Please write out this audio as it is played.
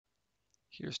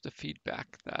here's the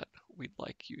feedback that we'd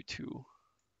like you to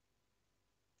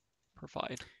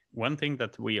provide. One thing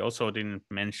that we also didn't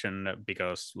mention,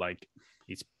 because like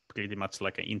it's pretty much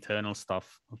like an internal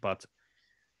stuff, but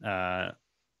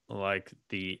like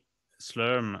the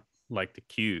Slurm, like the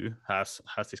queue has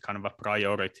this kind of a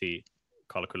priority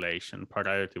calculation,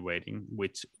 priority weighting,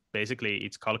 which basically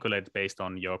it's calculated based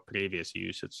on your previous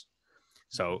usage.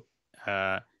 So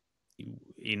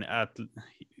in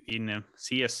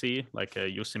CSC, like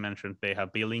Jussi mentioned, they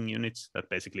have billing units that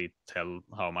basically tell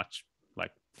how much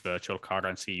like virtual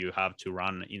currency you have to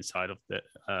run inside of the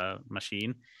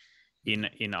machine. In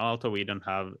Aalto, we don't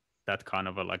have that kind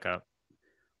of like a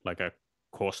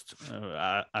cost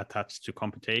attached to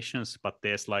computations, but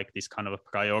there's like this kind of a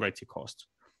priority cost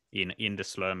in the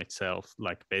Slurm itself.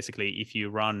 Like basically, if you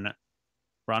run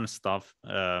stuff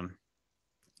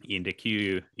in the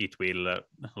queue, it will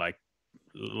like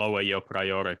lower your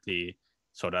priority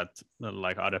so that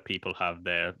like other people have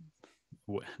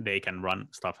they can run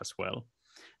stuff as well.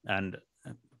 And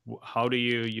how do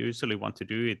you usually want to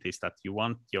do it is that you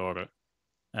want your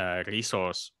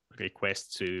resource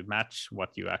request to match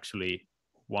what you actually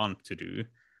want to do,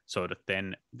 so that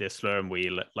then the Slurm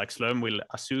will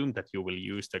assume that you will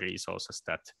use the resources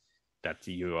that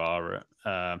you are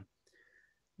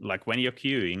like when you're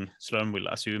queuing, Slurm will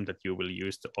assume that you will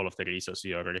use all of the resources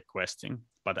you're requesting.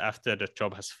 But after the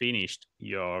job has finished,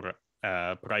 your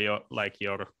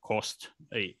your cost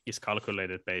is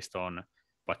calculated based on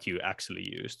what you actually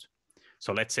used.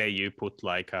 So let's say you put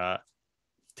like a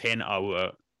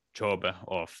 10-hour job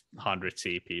of 100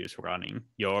 CPUs running.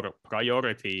 Your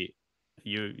priority,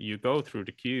 you go through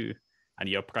the queue, and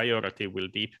your priority will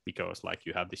dip because like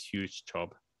you have this huge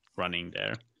job running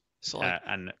there. So like,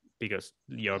 and because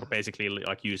you're basically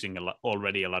like using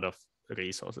already a lot of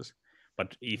resources.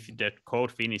 But if the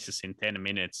code finishes in 10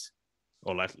 minutes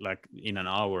or like in an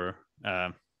hour,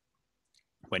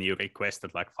 when you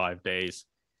requested like 5 days,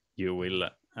 you will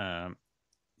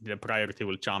the priority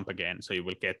will jump again. So you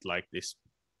will get like this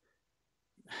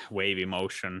wavy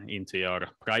motion into your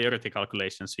priority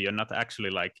calculation. So you're not actually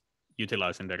like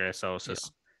utilizing the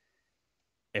resources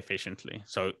efficiently.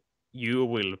 So you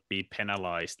will be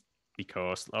penalized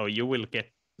because you will get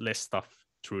less stuff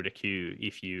through the queue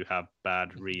if you have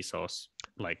bad resource.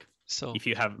 Like so if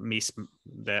you have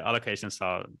the allocations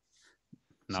are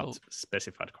not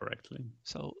specified correctly.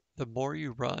 So the more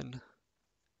you run,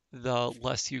 the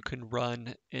less you can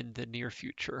run in the near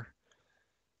future.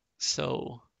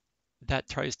 So that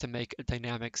tries to make a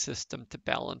dynamic system to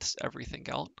balance everything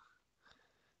out.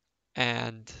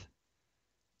 And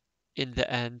in the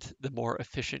end, the more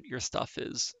efficient your stuff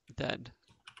is, then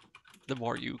the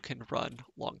more you can run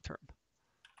long term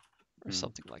or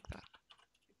something like that.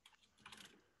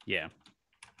 Yeah.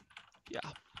 Yeah.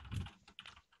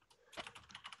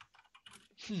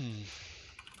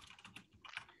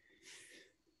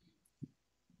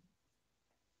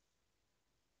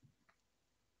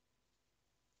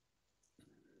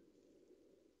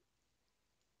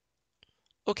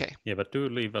 Okay. Yeah, but do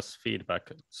leave us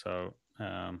feedback. So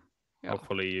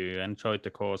hopefully you enjoyed the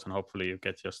course and hopefully you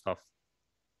get your stuff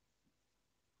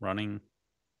running.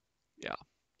 Yeah.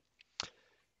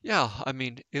 Yeah, I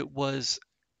mean, it was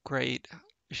great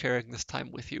sharing this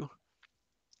time with you.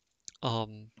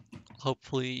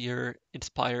 Hopefully you're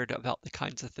inspired about the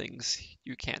kinds of things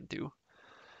you can do.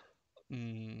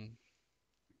 And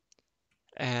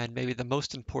maybe the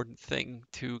most important thing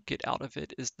to get out of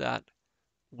it is that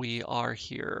we are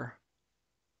here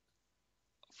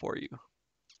for you.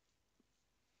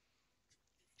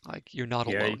 Like you're not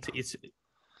alone.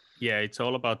 It's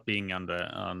all about being on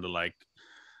the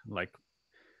like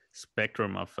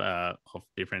spectrum of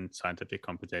different scientific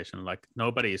computation. Like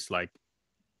nobody is like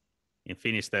in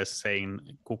Finnish there's saying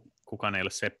kukaan ei ole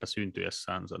seppä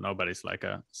syntyessään, so nobody's like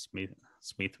a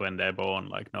Smith when they're born.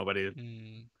 Like nobody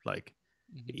like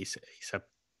is a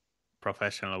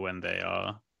professional when they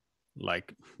are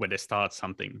like when they start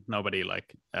something. Nobody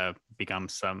like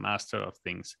becomes a master of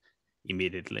things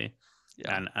immediately.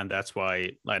 And that's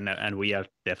why and we are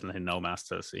definitely no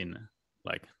masters in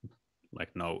like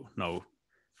no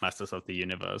masters of the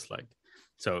universe. Like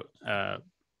so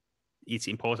it's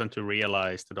important to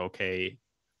realize that okay,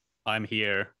 I'm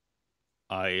here,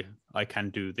 I can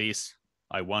do this,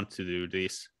 I want to do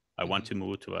this, I want to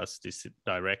move towards this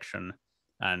direction,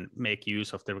 and make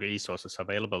use of the resources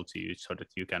available to you so that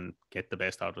you can get the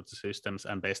best out of the systems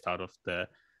and best out of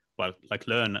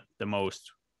learn the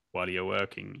most while you're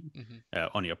working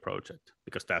on your project,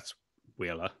 because that's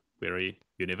we're a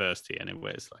university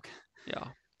anyways. Like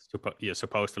you're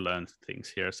supposed to learn things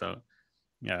here, so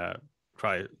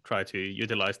try to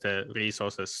utilize the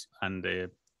resources and the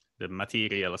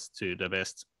materials to the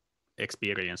best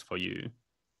experience for you.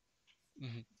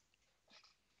 Mm-hmm.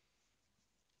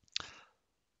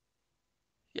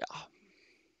 Yeah.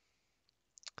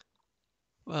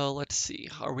 Well, let's see.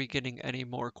 Are we getting any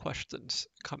more questions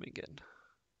coming in?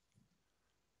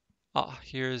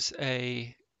 Here's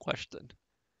a question.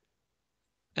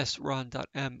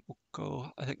 sron.m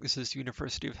Ukko. I think this is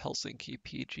University of Helsinki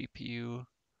PGPU.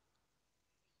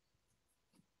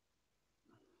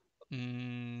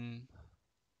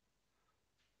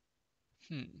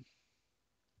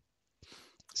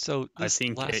 So I this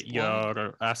think last line,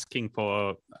 you're asking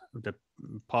for the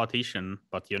partition,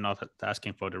 but you're not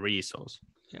asking for the resource.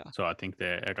 yeah. So I think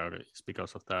the error is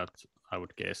because of that, I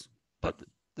would guess. But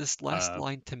this last uh,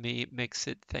 line to me makes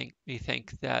it me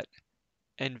think that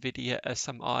NVIDIA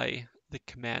SMI, the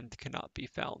command cannot be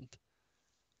found.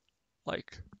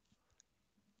 Like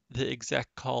the exec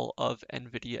call of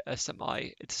NVIDIA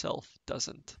SMI itself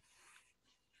doesn't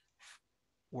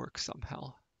work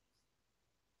somehow.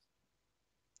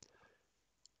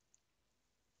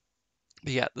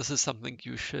 But yeah, this is something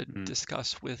you should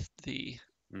discuss with the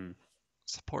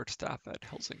support staff at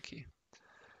Helsinki.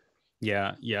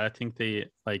 Yeah, I think we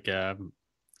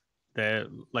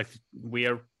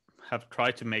have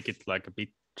tried to make it like a bit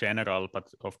general,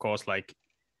 but of course, like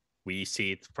we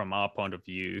see it from our point of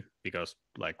view because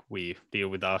like we deal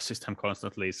with our system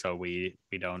constantly, so we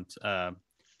don't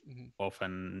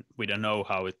often we don't know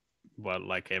how it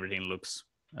like everything looks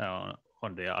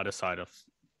on the other side of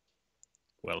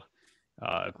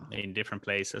in different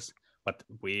places. But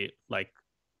we like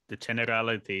the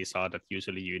generalities are that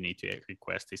usually you need to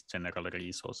request these general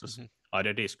resources,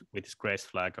 either this with this grace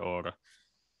flag or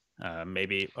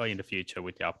maybe in the future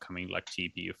with the upcoming like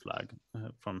GPU flag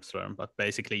from Slurm. But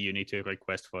basically you need to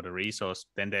request for the resource.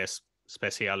 Then there's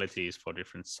specialities for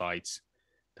different sites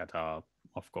that are,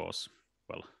 of course,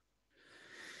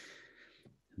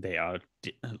 they are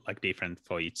like different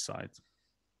for each site.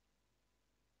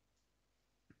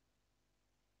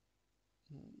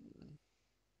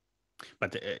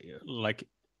 But like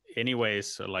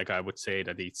anyways, like I would say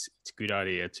that it's a good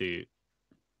idea to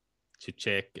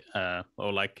check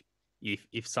or like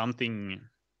if something,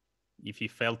 if you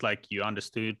felt like you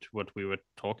understood what we were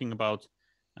talking about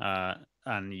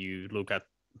and you look at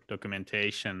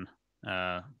documentation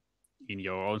in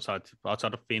your own site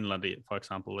outside of Finland, for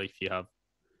example,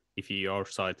 if your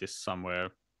site is somewhere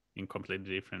in completely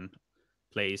different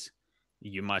place,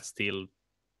 you might still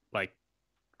like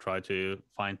try to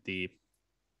find the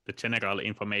general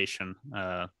information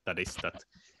that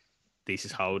this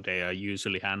is how they are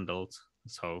usually handled.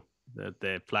 So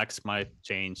the flags might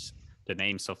change, the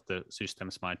names of the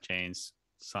systems might change,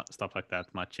 stuff like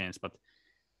that might change, but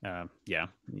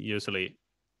usually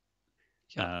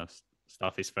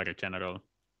stuff is very general.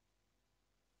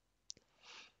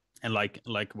 And like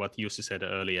what Jussi said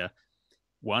earlier,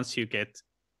 once you get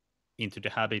into the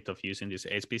habit of using these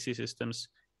HPC systems,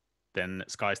 then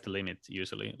sky's the limit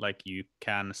usually. Like you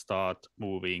can start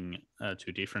moving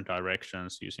to different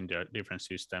directions using the different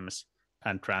systems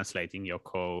and translating your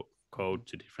code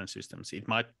to different systems. It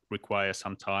might require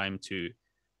some time to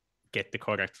get the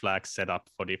correct flags set up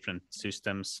for different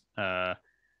systems,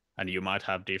 and you might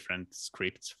have different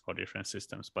scripts for different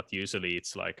systems, but usually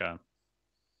it's like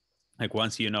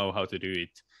once you know how to do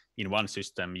it in one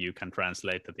system, you can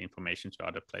translate that information to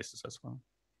other places as well.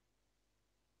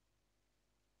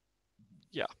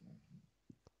 Yeah.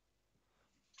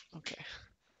 Okay.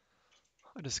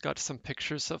 I just got some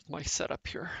pictures of my setup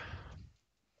here.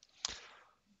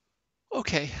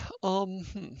 Okay.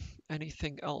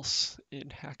 Anything else in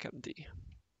HackMD?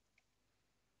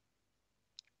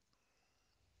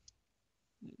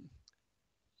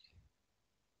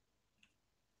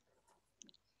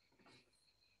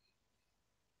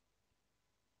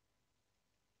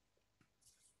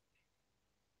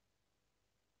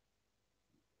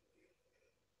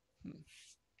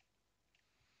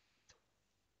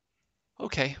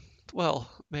 Okay. Well,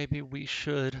 maybe we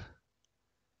should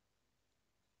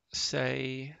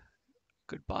say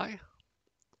goodbye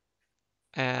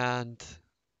and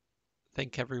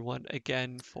thank everyone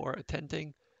again for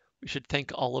attending. We should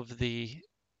thank all of the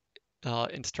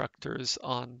instructors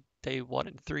on day 1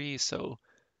 and 3. So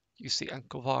Jussi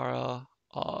Ankovara,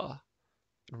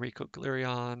 Enrico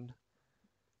Glirion,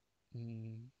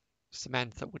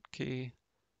 Samantha Woodkey.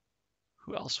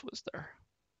 Who else was there?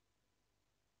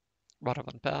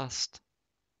 Radovan Bast.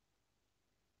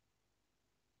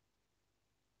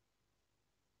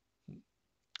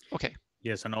 Okay.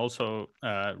 Yes, and also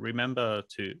remember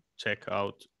to check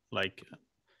out like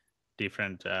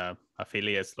different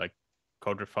affiliates like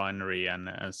Code Refinery and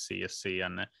CSC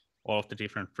and all of the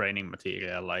different training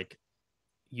material, like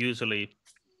usually,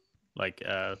 like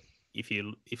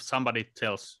if somebody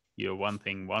tells you one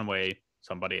thing one way,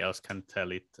 somebody else can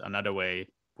tell it another way,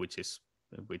 which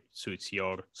suits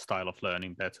your style of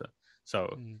learning better.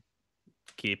 So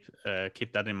keep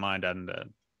that in mind and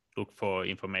look for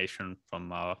information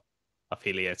from our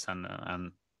affiliates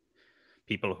and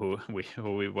people who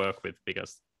we work with,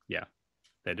 because yeah,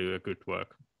 they do a good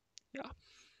work. Yeah.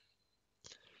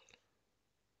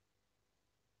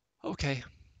 Okay.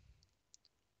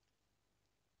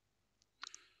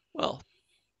 Well,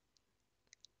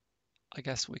 I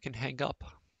guess we can hang up.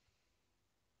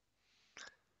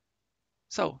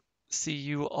 So, see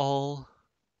you all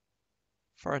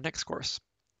for our next course,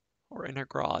 or in our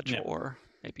garage, Yeah. or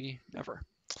maybe never.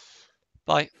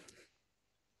 Bye.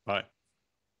 Bye.